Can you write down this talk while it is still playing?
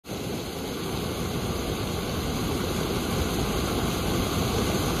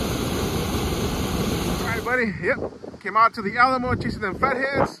buddy. Yep. Came out to the Alamo chasing them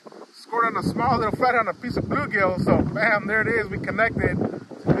flatheads. Scored on a small little flathead on a piece of bluegill. So bam, there it is. We connected.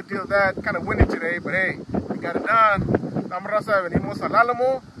 It's a good deal of that. Kind of windy today, but hey, we got it done. Estamos raza, venimos al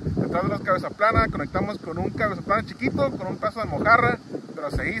Alamo. Detrás de los cabeza plana. Conectamos con un cabeza plana chiquito, con un pedazo de mojarra.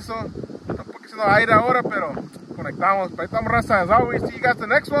 Pero se hizo. Está un poquito haciendo aire ahora, pero conectamos. Pero ahí estamos raza. As always, see you guys the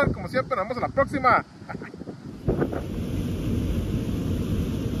next one. Como siempre, nos vemos en la próxima.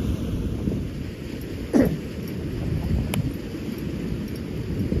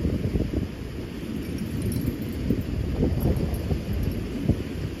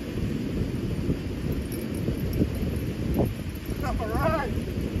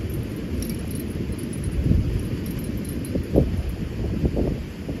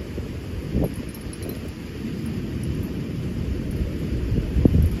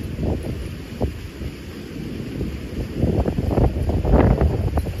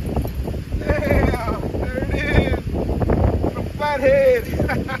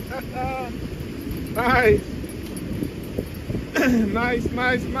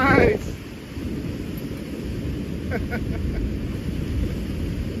 Nice. Nice.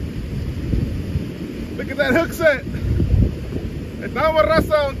 Look at that hook set. Estamos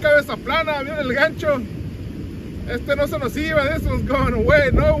raza, un cabeza plana, miren el gancho. Este no se nos iba, this one's going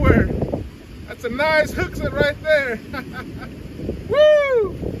away, nowhere. That's a nice hook set right there.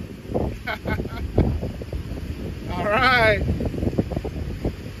 Woo! All right.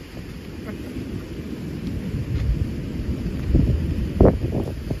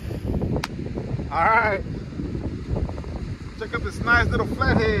 Alright, check out this nice little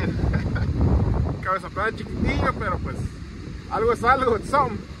flathead. Cabeza plana chiquitillo, pero pues algo es algo, it's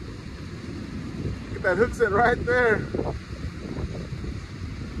something. Look at that hook set right there.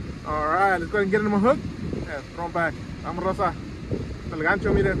 Alright, let's go ahead and get him a hook. Yeah, throw him back. Vamos raza. El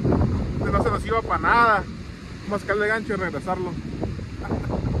gancho, miren. Este no se nos iba para nada. Vamos a sacarle el gancho y regresarlo.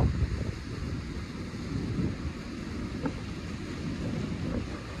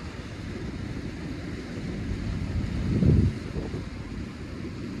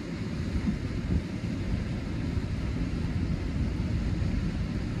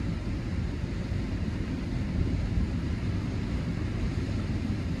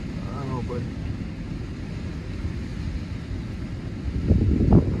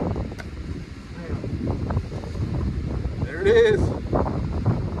 There it is.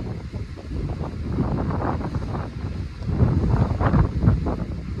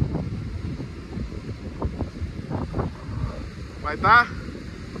 Ahí está.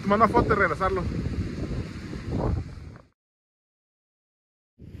 Voy a tomar una foto y regresarlo.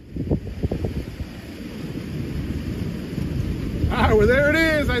 Alright, well there it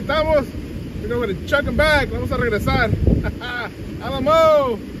is. Ahí estamos. We're going to chuck him back. Vamos a regresar.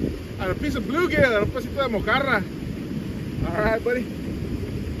 Alamo. A piece of bluegill. A un pedacito de mojarra. Alright, buddy.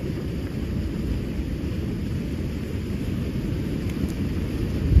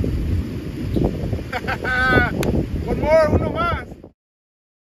 One more.